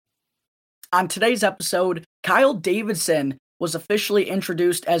On today's episode, Kyle Davidson was officially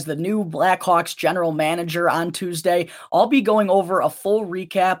introduced as the new Blackhawks general manager on Tuesday. I'll be going over a full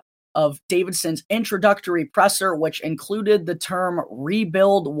recap of Davidson's introductory presser, which included the term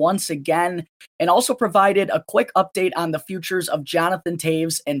rebuild once again, and also provided a quick update on the futures of Jonathan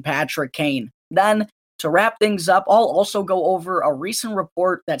Toews and Patrick Kane. Then, to wrap things up, I'll also go over a recent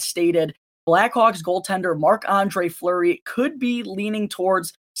report that stated Blackhawks goaltender Marc-Andre Fleury could be leaning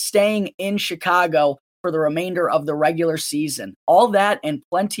towards staying in Chicago for the remainder of the regular season. All that and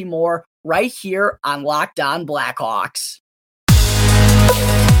plenty more right here on Locked On Blackhawks.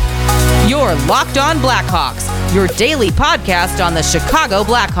 You're Locked On Blackhawks, your daily podcast on the Chicago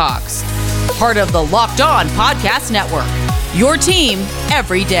Blackhawks. Part of the Locked On Podcast Network, your team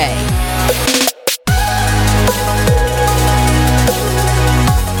every day.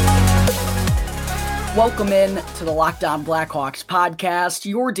 Welcome in to the Locked On Blackhawks podcast,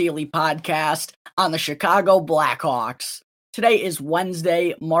 your daily podcast on the Chicago Blackhawks. Today is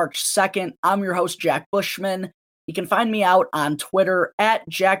Wednesday, March 2nd. I'm your host, Jack Bushman. You can find me out on Twitter at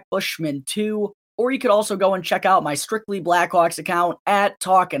JackBushman2, or you could also go and check out my Strictly Blackhawks account at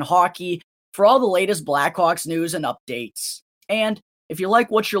Talkin' Hockey for all the latest Blackhawks news and updates. And if you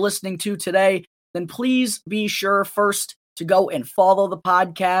like what you're listening to today, then please be sure first to go and follow the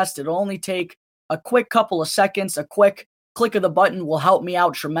podcast. It'll only take a quick couple of seconds. A quick click of the button will help me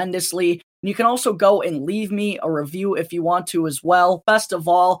out tremendously. And you can also go and leave me a review if you want to as well. Best of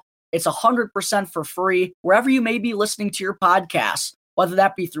all, it's 100% for free wherever you may be listening to your podcasts, whether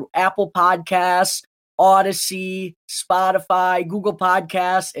that be through Apple Podcasts, Odyssey, Spotify, Google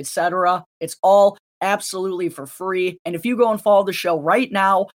Podcasts, etc. It's all absolutely for free. And if you go and follow the show right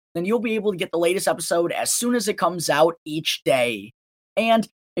now, then you'll be able to get the latest episode as soon as it comes out each day. And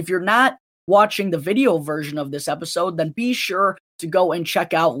if you're not watching the video version of this episode, then be sure to go and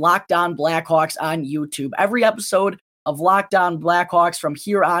check out Locked On Blackhawks on YouTube. Every episode of Locked On Blackhawks from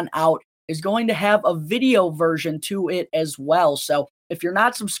here on out is going to have a video version to it as well. So if you're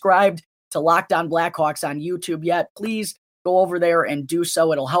not subscribed to Locked On Blackhawks on YouTube yet, please go over there and do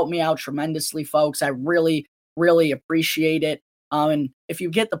so. It'll help me out tremendously, folks. I really, really appreciate it. And if you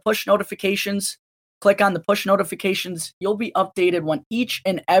get the push notifications, click on the push notifications. You'll be updated when each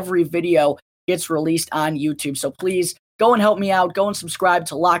and every video gets released on YouTube. So please go and help me out. Go and subscribe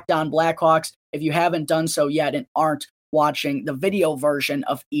to Locked On Blackhawks if you haven't done so yet and aren't watching the video version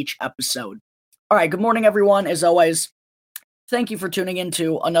of each episode. All right, good morning, everyone. As always, thank you for tuning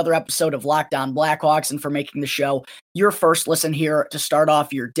into another episode of Locked On Blackhawks and for making the show your first listen here to start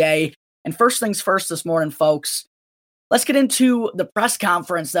off your day. And first things first this morning, folks, let's get into the press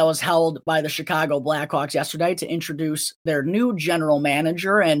conference that was held by the Chicago Blackhawks yesterday to introduce their new general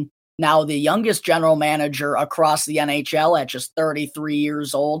manager and now the youngest general manager across the NHL at just 33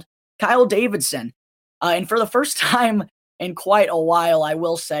 years old, Kyle Davidson. And for the first time in quite a while, I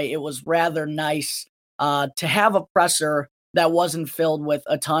will say it was rather nice to have a presser that wasn't filled with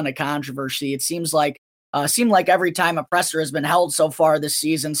a ton of controversy. It seemed like every time a presser has been held so far this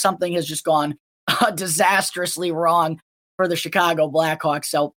season, something has just gone disastrously wrong for the Chicago Blackhawks.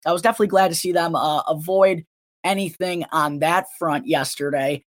 So I was definitely glad to see them avoid anything on that front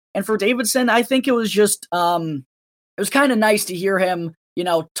yesterday. And for Davidson, I think it was just it was kind of nice to hear him,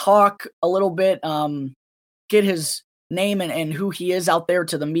 talk a little bit, get his name and who he is out there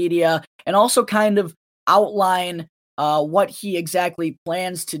to the media, and also kind of outline what he exactly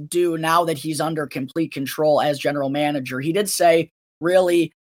plans to do now that he's under complete control as general manager. He did say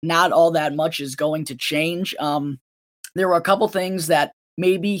really not all that much is going to change. There were a couple things that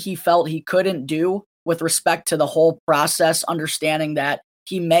maybe he felt he couldn't do with respect to the whole process, understanding that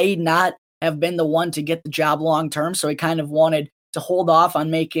he may not have been the one to get the job long term. So he kind of wanted to hold off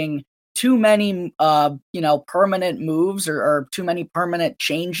on making too many, permanent moves or too many permanent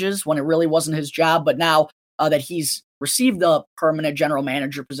changes when it really wasn't his job. But now that he's received the permanent general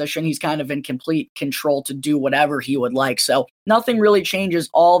manager position, he's kind of in complete control to do whatever he would like. So nothing really changes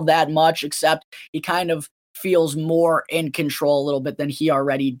all that much, except he kind of feels more in control a little bit than he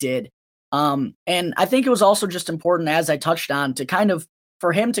already did. And I think it was also just important, as I touched on,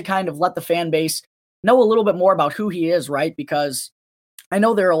 for him to kind of let the fan base know a little bit more about who he is, right? Because I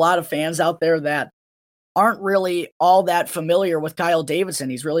know there are a lot of fans out there that aren't really all that familiar with Kyle Davidson.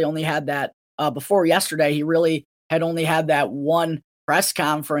 He's really only had that before yesterday. He really had only had that one press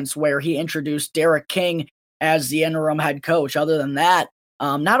conference where he introduced Derek King as the interim head coach. Other than that,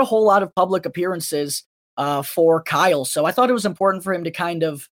 not a whole lot of public appearances for Kyle. So I thought it was important for him to kind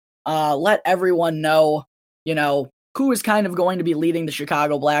of let everyone know, who is kind of going to be leading the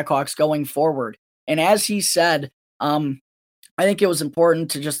Chicago Blackhawks going forward. And as he said, I think it was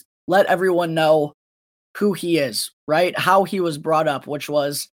important to just let everyone know who he is, right? How he was brought up, which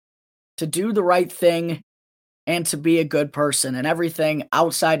was to do the right thing and to be a good person, and everything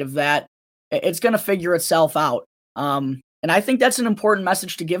outside of that, it's going to figure itself out. And I think that's an important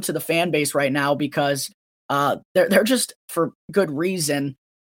message to give to the fan base right now, because they're just, for good reason,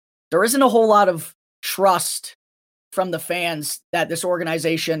 there isn't a whole lot of trust from the fans that this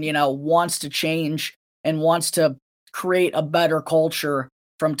organization, wants to change and wants to create a better culture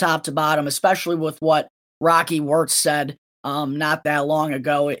from top to bottom, especially with what Rocky Wirtz said not that long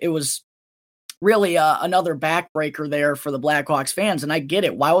ago. It was really another backbreaker there for the Blackhawks fans. And I get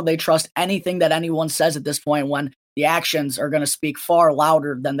it. Why would they trust anything that anyone says at this point when the actions are going to speak far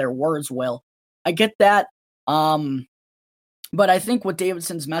louder than their words will? I get that. But I think with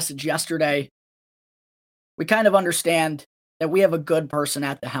Davidson's message yesterday, we kind of understand that we have a good person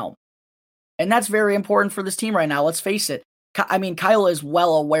at the helm. And that's very important for this team right now. Let's face it. I mean, Kyle is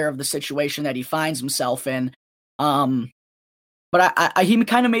well aware of the situation that he finds himself in. But he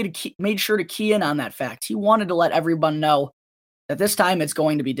kind of made sure to key in on that fact. He wanted to let everyone know that this time it's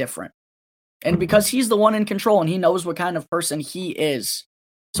going to be different. And because he's the one in control and he knows what kind of person he is.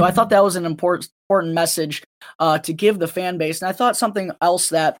 So I thought that was an important message to give the fan base. And I thought something else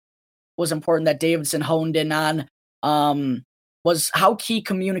that was important that Davidson honed in on was how key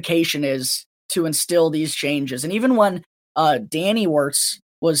communication is to instill these changes. And even when Danny Wirtz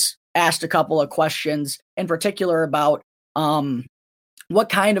was asked a couple of questions in particular about what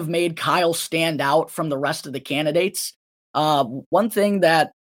kind of made Kyle stand out from the rest of the candidates, one thing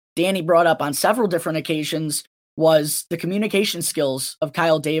that Danny brought up on several different occasions was the communication skills of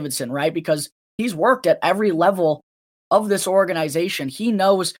Kyle Davidson, right? Because he's worked at every level of this organization. He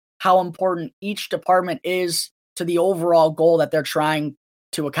knows how important each department is to the overall goal that they're trying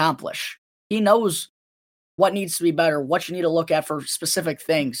to accomplish. He knows what needs to be better, what you need to look at for specific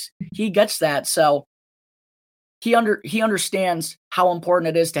things. He gets that. So he understands how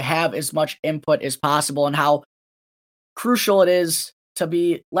important it is to have as much input as possible and how crucial it is to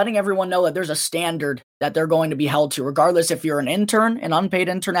be letting everyone know that there's a standard that they're going to be held to, regardless if you're an intern, an unpaid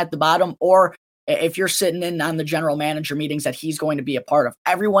intern at the bottom, or if you're sitting in on the general manager meetings that he's going to be a part of.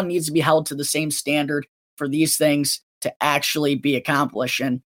 Everyone needs to be held to the same standard for these things to actually be accomplished.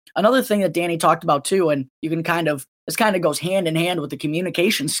 And another thing that Danny talked about too, and this kind of goes hand in hand with the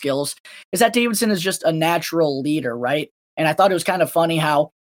communication skills, is that Davidson is just a natural leader, right? And I thought it was kind of funny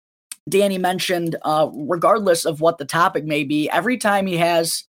how Danny mentioned, regardless of what the topic may be, every time he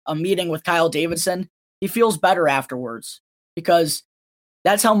has a meeting with Kyle Davidson, he feels better afterwards, because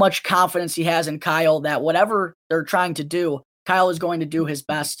that's how much confidence he has in Kyle that whatever they're trying to do, Kyle is going to do his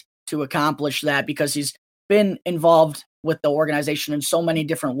best to accomplish that, because he's been involved with the organization in so many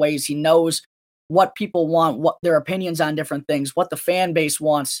different ways. He knows what people want, what their opinions on different things, what the fan base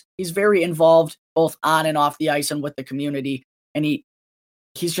wants. He's very involved both on and off the ice and with the community. And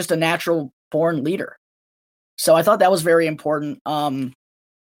he's just a natural born leader. So I thought that was very important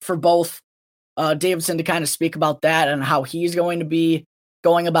for both Davidson to kind of speak about that and how he's going to be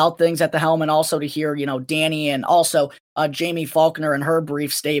going about things at the helm, and also to hear, Danny and also Jamie Faulkner and her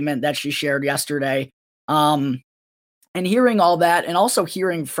brief statement that she shared yesterday. And hearing all that, and also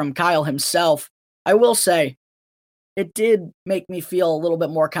hearing from Kyle himself, I will say it did make me feel a little bit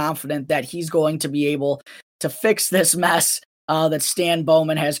more confident that he's going to be able to fix this mess that Stan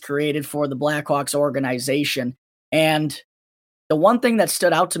Bowman has created for the Blackhawks organization. And the one thing that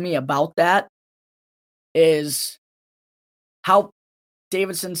stood out to me about that is how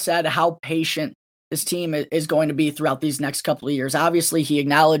Davidson said how patient this team is going to be throughout these next couple of years. Obviously, he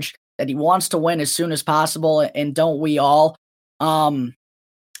acknowledged that he wants to win as soon as possible, and don't we all?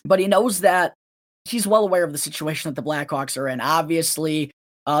 But he knows that he's well aware of the situation that the Blackhawks are in. Obviously,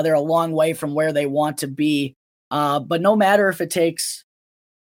 they're a long way from where they want to be. But no matter if it takes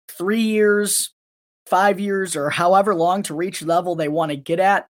 3 years, 5 years, or however long to reach the level they want to get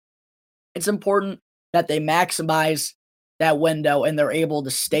at, it's important that they maximize that window and they're able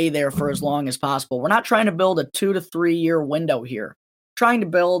to stay there for as long as possible. We're not trying to build a 2 to 3 year window here. We're trying to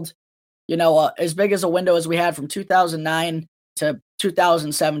build, as big as a window as we had from 2009 to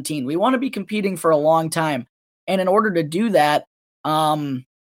 2017. We want to be competing for a long time. And in order to do that,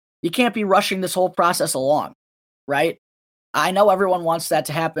 you can't be rushing this whole process along, right? I know everyone wants that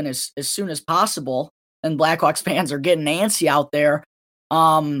to happen as soon as possible, and Blackhawks fans are getting antsy out there.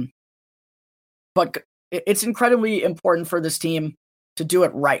 But it's incredibly important for this team to do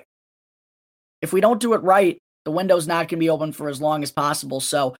it right. If we don't do it right, the window's not going to be open for as long as possible.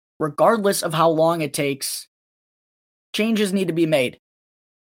 So regardless of how long it takes, changes need to be made.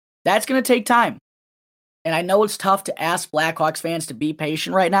 That's going to take time. And I know it's tough to ask Blackhawks fans to be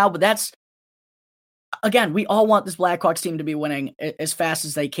patient right now, but that's, again, we all want this Blackhawks team to be winning as fast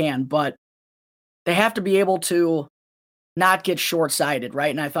as they can, but they have to be able to not get short-sighted,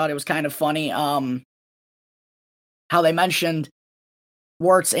 right? And I thought it was kind of funny how they mentioned,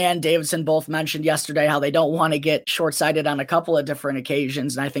 Wirtz and Davidson both mentioned yesterday how they don't want to get short-sighted on a couple of different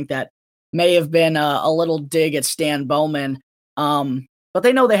occasions, and I think that may have been a little dig at Stan Bowman, but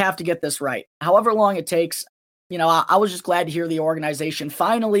they know they have to get this right. However long it takes, I was just glad to hear the organization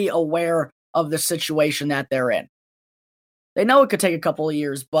finally aware of the situation that they're in. They know it could take a couple of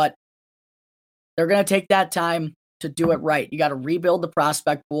years, but they're going to take that time to do it right. You got to rebuild the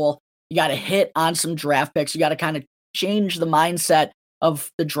prospect pool. You got to hit on some draft picks. You got to kind of change the mindset of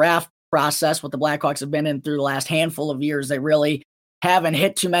the draft process, what the Blackhawks have been in through the last handful of years. They really haven't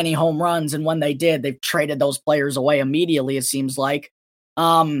hit too many home runs, and when they did, they've traded those players away immediately, it seems like.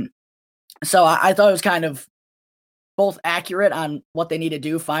 So I thought it was kind of both accurate on what they need to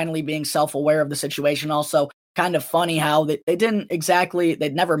do, finally being self-aware of the situation. Also, kind of funny how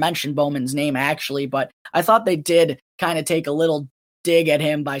they'd never mentioned Bowman's name actually, but I thought they did kind of take a little dig at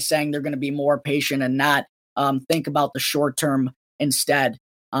him by saying they're going to be more patient and not think about the short term instead.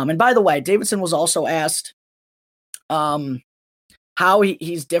 And by the way, Davidson was also asked how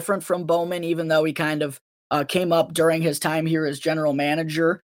he's different from Bowman, even though he kind of came up during his time here as general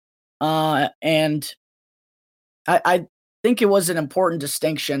manager. And I think it was an important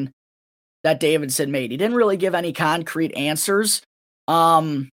distinction that Davidson made. He didn't really give any concrete answers,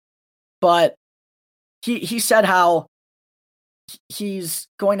 but he said how he's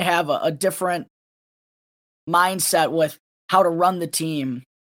going to have a different mindset with how to run the team,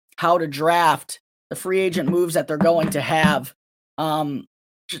 how to draft, the free agent moves that they're going to have,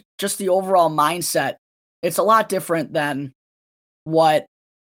 just the overall mindset. It's a lot different than what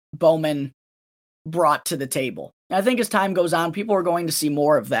Bowman brought to the table. And I think as time goes on, people are going to see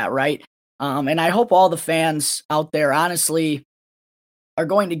more of that, right? And I hope all the fans out there, honestly, are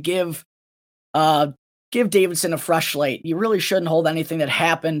going to give Davidson a fresh slate. You really shouldn't hold anything that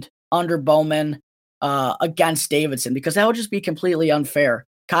happened under Bowman against Davidson, because that would just be completely unfair.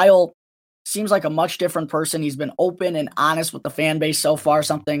 Kyle seems like a much different person. He's been open and honest with the fan base so far,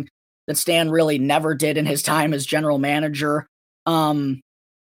 something that Stan really never did in his time as general manager. And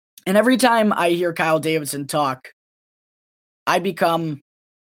every time I hear Kyle Davidson talk, I become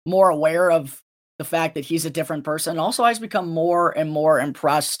more aware of the fact that he's a different person. Also, I've become more and more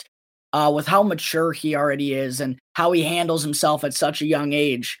impressed with how mature he already is and how he handles himself at such a young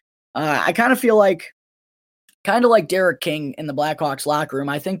age. I kind of feel like, Derek King in the Blackhawks locker room,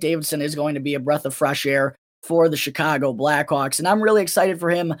 I think Davidson is going to be a breath of fresh air for the Chicago Blackhawks. And I'm really excited for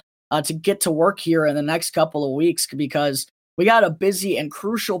him to get to work here in the next couple of weeks, because we got a busy and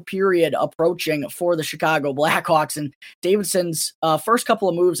crucial period approaching for the Chicago Blackhawks, and Davidson's first couple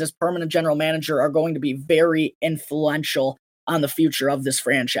of moves as permanent general manager are going to be very influential on the future of this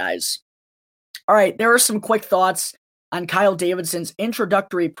franchise. All right, there are some quick thoughts on Kyle Davidson's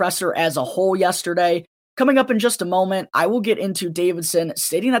introductory presser as a whole yesterday. Coming up in just a moment, I will get into Davidson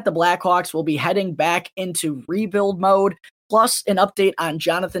stating that the Blackhawks will be heading back into rebuild mode, plus an update on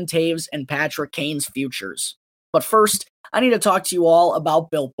Jonathan Toews and Patrick Kane's futures. But first, I need to talk to you all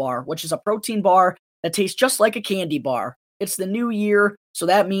about Built Bar, which is a protein bar that tastes just like a candy bar. It's the new year, so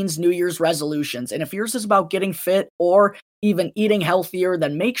that means New Year's resolutions. And if yours is about getting fit or even eating healthier,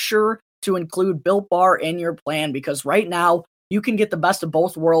 then make sure to include Built Bar in your plan, because right now you can get the best of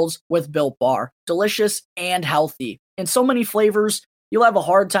both worlds with Built Bar. Delicious and healthy. In so many flavors, you'll have a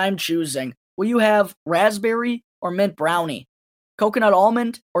hard time choosing. Will you have raspberry or mint brownie? Coconut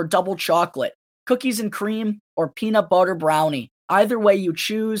almond or double chocolate? Cookies and cream or peanut butter brownie? Either way you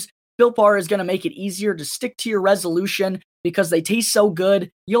choose, Built Bar is going to make it easier to stick to your resolution, because they taste so good,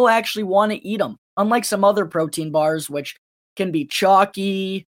 you'll actually want to eat them. Unlike some other protein bars, which can be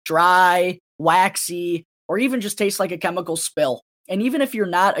chalky, dry, waxy, or even just taste like a chemical spill. And even if you're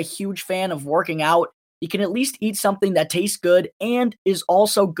not a huge fan of working out, you can at least eat something that tastes good and is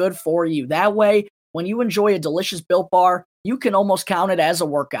also good for you. That way, when you enjoy a delicious Built Bar, you can almost count it as a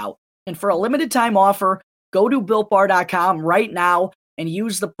workout. And for a limited time offer, go to BuiltBar.com right now and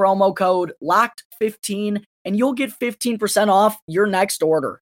use the promo code LOCKED15, and you'll get 15% off your next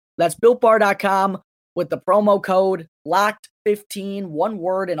order. That's BuiltBar.com with the promo code LOCKED15, one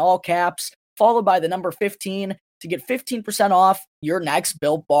word in all caps, followed by the number 15 to get 15% off your next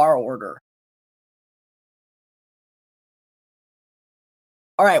Built Bar order.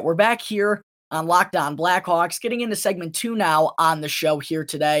 All right, we're back here on Locked On Blackhawks, getting into segment 2 now on the show here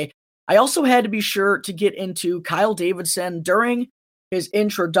today. I also had to be sure to get into Kyle Davidson during his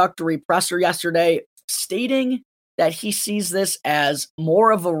introductory presser yesterday, stating that he sees this as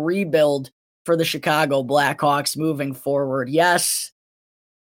more of a rebuild for the Chicago Blackhawks moving forward. Yes,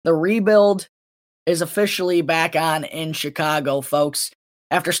 the rebuild is officially back on in Chicago, folks.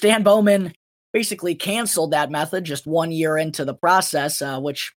 After Stan Bowman basically canceled that method just 1 year into the process,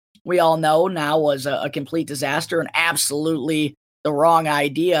 which we all know now was a complete disaster and absolutely the wrong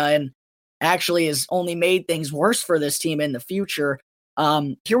idea, and actually has only made things worse for this team in the future.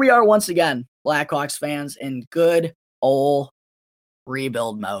 Here we are once again, Blackhawks fans, in good old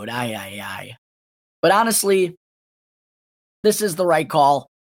rebuild mode. Aye. But honestly, this is the right call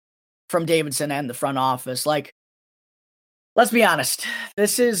from Davidson and the front office. Like, let's be honest.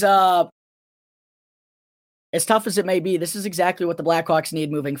 This is, as tough as it may be, this is exactly what the Blackhawks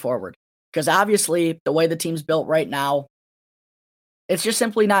need moving forward. Because obviously, the way the team's built right now, it's just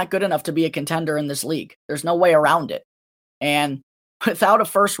simply not good enough to be a contender in this league. There's no way around it. And without a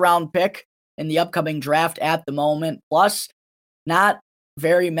first-round pick in the upcoming draft at the moment, plus not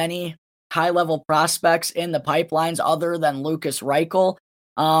very many high-level prospects in the pipelines other than Lukas Reichel,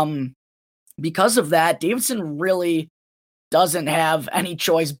 because of that, Davidson really doesn't have any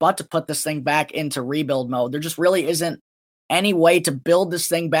choice but to put this thing back into rebuild mode. There just really isn't any way to build this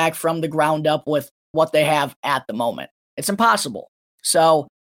thing back from the ground up with what they have at the moment. It's impossible. So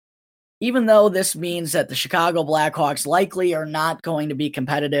even though this means that the Chicago Blackhawks likely are not going to be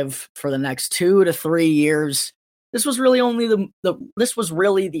competitive for the next 2 to 3 years, this was really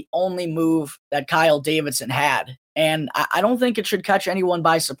the only move that Kyle Davidson had. And I don't think it should catch anyone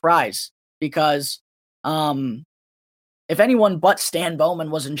by surprise, because if anyone but Stan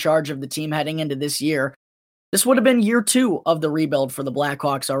Bowman was in charge of the team heading into this year, this would have been year 2 of the rebuild for the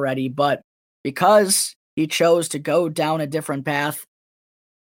Blackhawks already. But because he chose to go down a different path,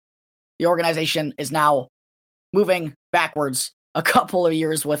 the organization is now moving backwards a couple of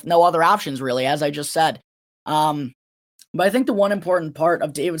years with no other options, really, as I just said. But I think the one important part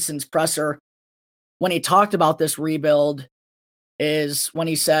of Davidson's presser when he talked about this rebuild is when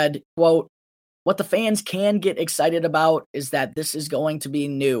he said, quote, "What the fans can get excited about is that this is going to be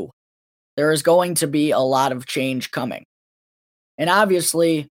new. There is going to be a lot of change coming." And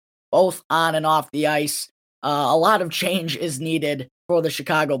obviously, both on and off the ice, a lot of change is needed for the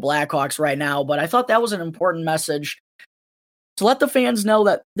Chicago Blackhawks right now. But I thought that was an important message to let the fans know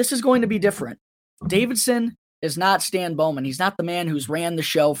that this is going to be different. Davidson is not Stan Bowman. He's not the man who's ran the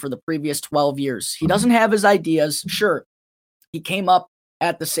show for the previous 12 years. He doesn't have his ideas. Sure, he came up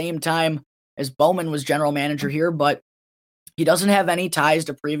at the same time as Bowman was general manager here, but he doesn't have any ties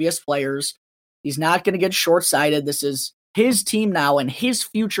to previous players. He's not going to get short-sighted. This is his team now and his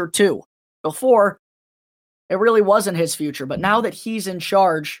future too. Before, it really wasn't his future, but now that he's in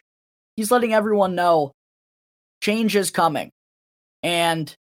charge, he's letting everyone know change is coming.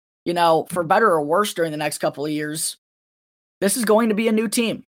 And, you know, for better or worse during the next couple of years, this is going to be a new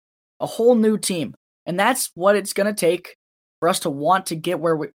team, a whole new team. And that's what it's going to take for us to want to get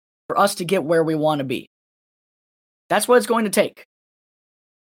where we want to be. That's what it's going to take.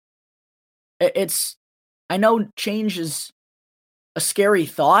 I know change is a scary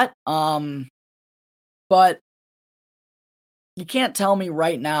thought, but you can't tell me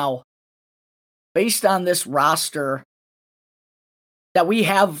right now, based on this roster, that we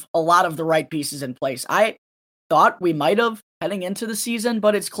have a lot of the right pieces in place. I thought we might have heading into the season,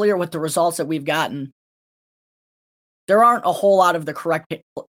 but it's clear with the results that we've gotten, there aren't a whole lot of the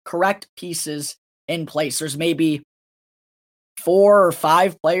correct pieces in place. There's maybe 4 or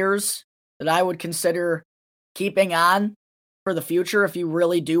 5 players that I would consider keeping on for the future if you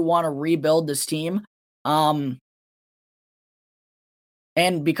really do want to rebuild this team. And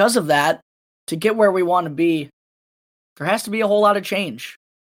because of that, to get where we want to be, there has to be a whole lot of change.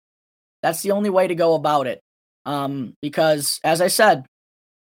 That's the only way to go about it. Because, as I said,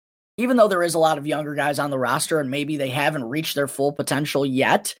 even though there is a lot of younger guys on the roster and maybe they haven't reached their full potential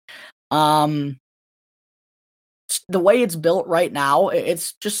yet, the way it's built right now,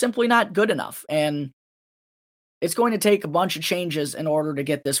 it's just simply not good enough. And it's going to take a bunch of changes in order to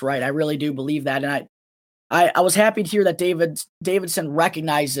get this right. I really do believe that. And I was happy to hear that Davidson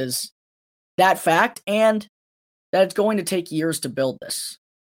recognizes that fact and that it's going to take years to build this.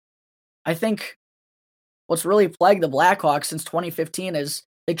 I think what's really plagued the Blackhawks since 2015 is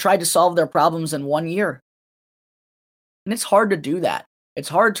they tried to solve their problems in 1 year. And it's hard to do that. It's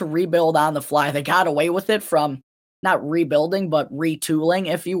hard to rebuild on the fly. They got away with it from not rebuilding, but retooling,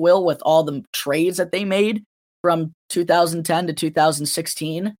 if you will, with all the trades that they made from 2010 to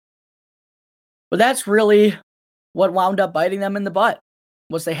 2016. But that's really what wound up biting them in the butt,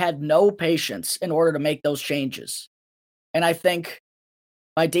 was they had no patience in order to make those changes. And I think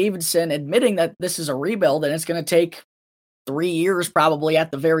by Davidson admitting that this is a rebuild and it's going to take 3 years probably at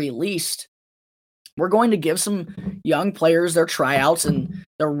the very least. We're going to give some young players their tryouts and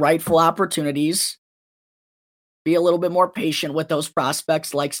their rightful opportunities. Be a little bit more patient with those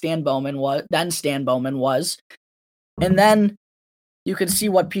prospects like Stan Bowman was. And then you can see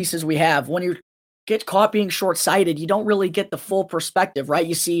what pieces we have. When you get caught being short-sighted, you don't really get the full perspective, right?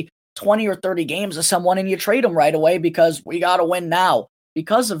 You see 20 or 30 games of someone and you trade them right away because we got to win now.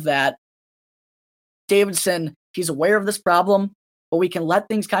 Because of that, Davidson, he's aware of this problem, but we can let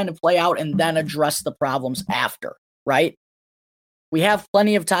things kind of play out and then address the problems after, right? We have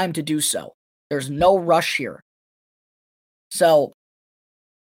plenty of time to do so. There's no rush here. So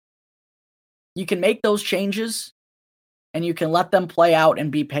you can make those changes and you can let them play out and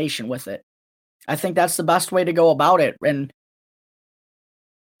be patient with it. I think that's the best way to go about it. And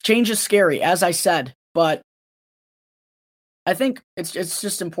change is scary, as I said, but I think it's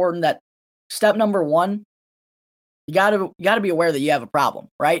just important that step number one, you gotta be aware that you have a problem,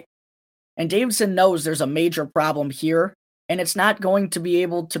 right? And Davidson knows there's a major problem here, and it's not going to be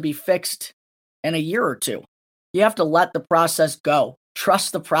able to be fixed in a year or two. You have to let the process go.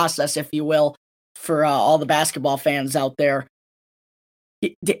 Trust the process, if you will, for all the basketball fans out there.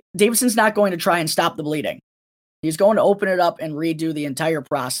 Davidson's not going to try and stop the bleeding. He's going to open it up and redo the entire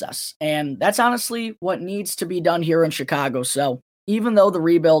process. And that's honestly what needs to be done here in Chicago. So even though the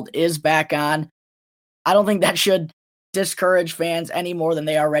rebuild is back on, I don't think that should discourage fans any more than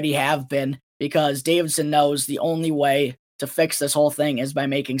they already have been, because Davidson knows the only way to fix this whole thing is by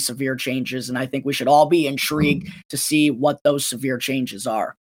making severe changes. And I think we should all be intrigued to see what those severe changes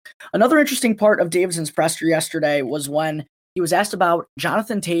are. Another interesting part of Davidson's presser yesterday was when he was asked about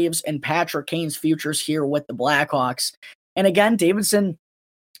Jonathan Toews and Patrick Kane's futures here with the Blackhawks. And again, Davidson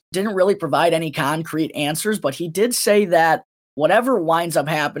didn't really provide any concrete answers, but he did say that whatever winds up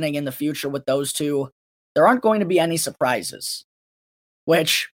happening in the future with those two, there aren't going to be any surprises.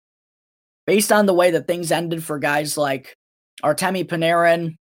 Which, based on the way that things ended for guys like Artemi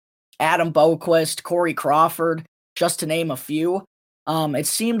Panarin, Adam Boquist, Corey Crawford, just to name a few, it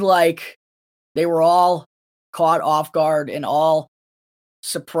seemed like they were all caught off guard and all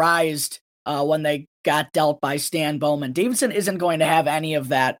surprised when they got dealt by Stan Bowman. Davidson isn't going to have any of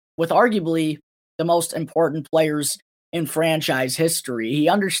that with arguably the most important players in franchise history. He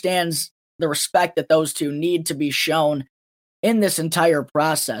understands the respect that those two need to be shown in this entire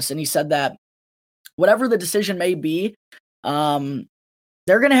process. And he said that whatever the decision may be, they're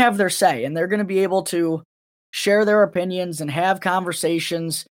going to have their say and they're going to be able to share their opinions and have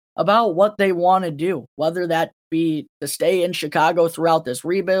conversations about what they want to do, whether that be to stay in Chicago throughout this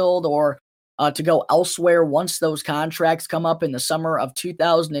rebuild or to go elsewhere once those contracts come up in the summer of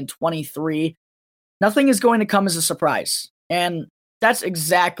 2023. Nothing is going to come as a surprise. And that's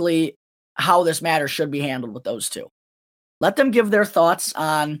exactly how this matter should be handled with those two. Let them give their thoughts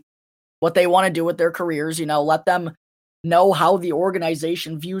on what they want to do with their careers. Let them know how the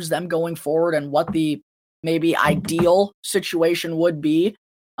organization views them going forward and what the maybe ideal situation would be.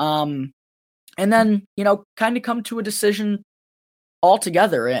 And then, kind of come to a decision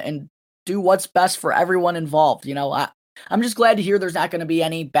altogether and do what's best for everyone involved. I'm just glad to hear there's not going to be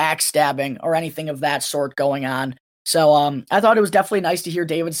any backstabbing or anything of that sort going on. So I thought it was definitely nice to hear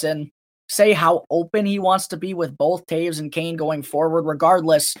Davidson say how open he wants to be with both Toews and Kane going forward,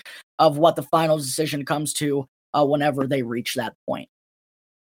 regardless of what the final decision comes to whenever they reach that point.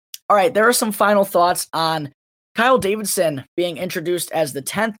 All right, there are some final thoughts on Kyle Davidson being introduced as the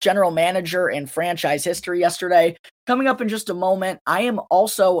 10th general manager in franchise history yesterday. Coming up in just a moment, I am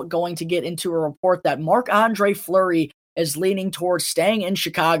also going to get into a report that Marc-Andre Fleury is leaning towards staying in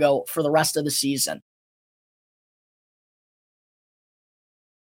Chicago for the rest of the season.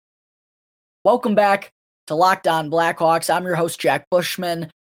 Welcome back to Locked On Blackhawks. I'm your host, Jack Bushman.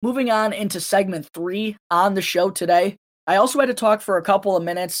 Moving on into segment 3 on the show today. I also had to talk for a couple of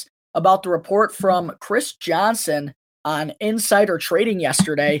minutes about the report from Chris Johnson on Insider Trading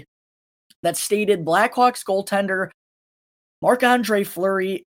yesterday that stated Blackhawks goaltender Marc-Andre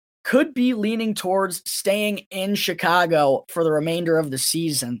Fleury could be leaning towards staying in Chicago for the remainder of the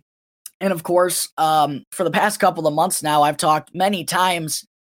season. And of course, for the past couple of months now, I've talked many times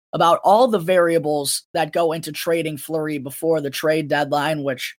about all the variables that go into trading Fleury before the trade deadline,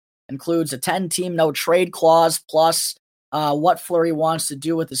 which includes a 10-team no-trade clause, plus what Fleury wants to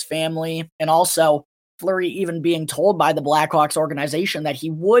do with his family, and also Fleury even being told by the Blackhawks organization that he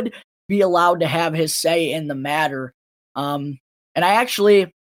would be allowed to have his say in the matter. And I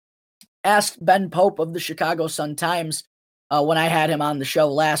actually asked Ben Pope of the Chicago Sun-Times when I had him on the show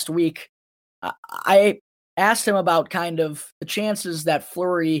last week. I asked him about kind of the chances that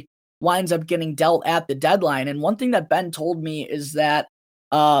Fleury winds up getting dealt at the deadline. And one thing that Ben told me is that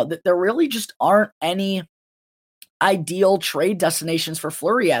there really just aren't any ideal trade destinations for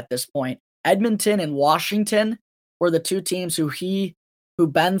Fleury at this point. Edmonton and Washington were the two teams who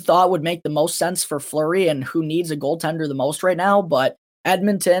Ben thought would make the most sense for Fleury and who needs a goaltender the most right now. But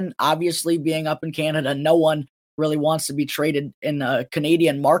Edmonton, obviously being up in Canada, no one really wants to be traded in a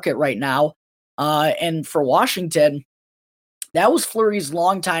Canadian market right now. And for Washington, that was Fleury's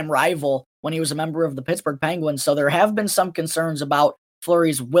longtime rival when he was a member of the Pittsburgh Penguins. So there have been some concerns about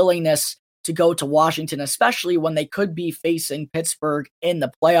Fleury's willingness to go to Washington, especially when they could be facing Pittsburgh in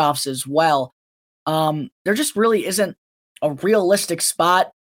the playoffs as well. There just really isn't a realistic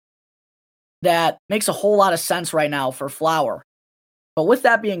spot that makes a whole lot of sense right now for Flower. But with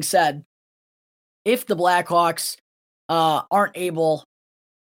that being said, if the Blackhawks aren't able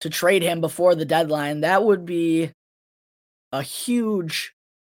to trade him before the deadline, that would be a huge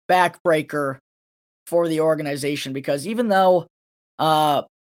backbreaker for the organization, because even though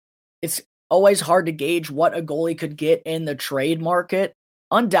it's always hard to gauge what a goalie could get in the trade market,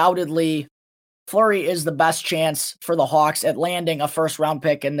 undoubtedly Fleury is the best chance for the Hawks at landing a first-round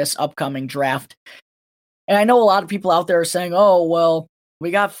pick in this upcoming draft. And I know a lot of people out there are saying, oh, well,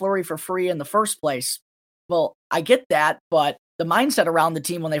 we got Fleury for free in the first place. Well, I get that, but the mindset around the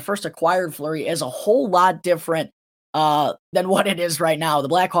team when they first acquired Fleury is a whole lot different than what it is right now. The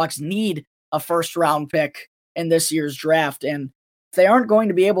Blackhawks need a first-round pick in this year's draft, and if they aren't going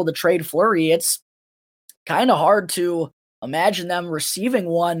to be able to trade Fleury, it's kind of hard to imagine them receiving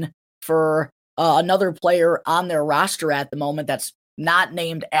one for another player on their roster at the moment that's not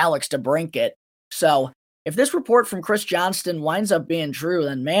named Alex DeBrincat. So if this report from Chris Johnston winds up being true,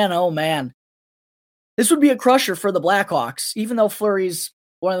 then man, oh man, this would be a crusher for the Blackhawks. Even though Fleury's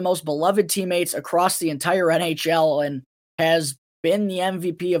one of the most beloved teammates across the entire NHL and has been the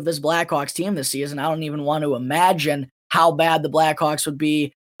MVP of this Blackhawks team this season, I don't even want to imagine how bad the Blackhawks would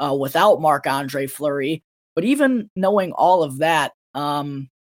be without Marc-Andre Fleury. But even knowing all of that,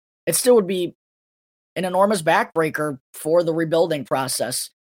 it still would be an enormous backbreaker for the rebuilding process.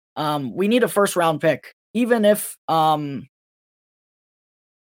 We need a first-round pick, even if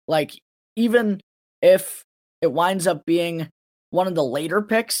it winds up being one of the later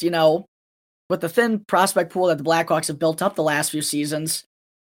picks, with the thin prospect pool that the Blackhawks have built up the last few seasons,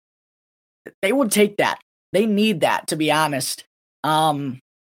 they would take that. They need that, to be honest. Man,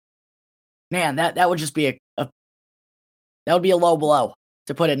 that would just be that would be a low blow,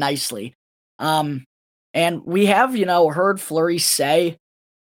 to put it nicely. And we have, heard Fleury say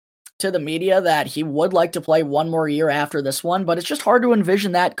to the media that he would like to play one more year after this one, but it's just hard to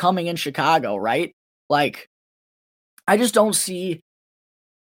envision that coming in Chicago, right? Like, I just don't see,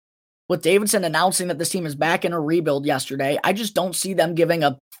 with Davidson announcing that this team is back in a rebuild yesterday, I just don't see them giving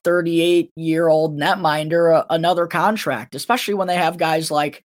a 38-year-old netminder another contract, especially when they have guys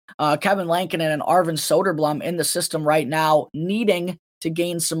like Kevin Lankinen and Arvin Soderblom in the system right now needing to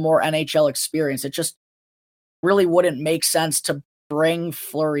gain some more NHL experience. It just really wouldn't make sense to bring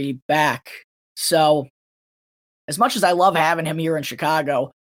Fleury back. So as much as I love having him here in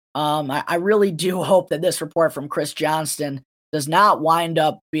Chicago, I really do hope that this report from Chris Johnston does not wind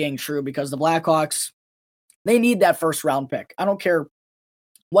up being true, because the Blackhawks, they need that first round pick. I don't care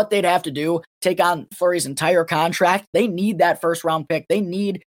what they'd have to do, take on Fleury's entire contract. They need that first round pick. They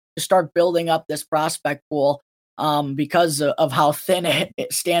need to start building up this prospect pool because of how thin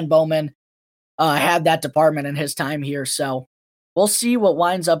Stan Bowman had that department in his time here. So we'll see what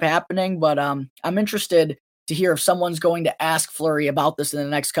winds up happening, but I'm interested to hear if someone's going to ask Fleury about this in the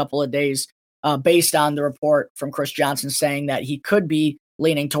next couple of days, based on the report from Chris Johnston saying that he could be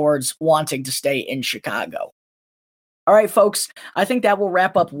leaning towards wanting to stay in Chicago. All right, folks, I think that will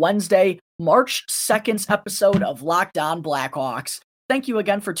wrap up Wednesday, March 2nd's episode of Locked On Blackhawks. Thank you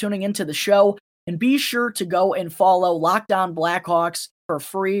again for tuning into the show, and be sure to go and follow Locked On Blackhawks for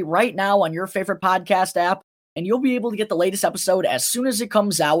free right now on your favorite podcast app, and you'll be able to get the latest episode as soon as it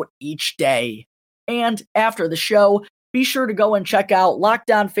comes out each day. And after the show, be sure to go and check out Locked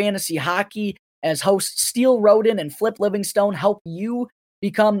On Fantasy Hockey as hosts Steele Roden and Flip Livingstone help you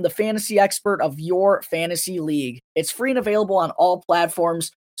become the fantasy expert of your fantasy league. It's free and available on all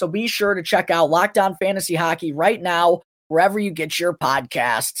platforms, so be sure to check out Locked On Fantasy Hockey right now, wherever you get your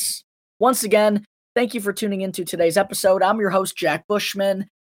podcasts. Once again, thank you for tuning into today's episode. I'm your host, Jack Bushman.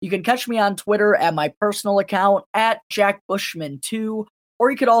 You can catch me on Twitter at my personal account, at JackBushman2, or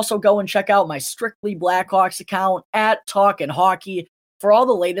you could also go and check out my Strictly Blackhawks account, at Talkin' Hockey, for all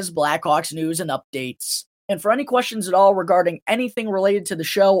the latest Blackhawks news and updates. And for any questions at all regarding anything related to the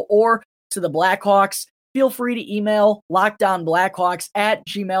show or to the Blackhawks, feel free to email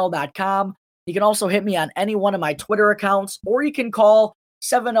lockdownblackhawks@gmail.com. You can also hit me on any one of my Twitter accounts, or you can call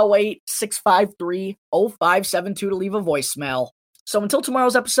 708-653-0572 to leave a voicemail. So until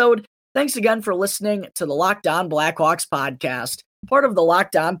tomorrow's episode, thanks again for listening to the Locked On Blackhawks podcast, part of the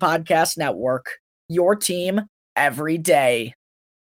Locked On Podcast Network. Your team every day.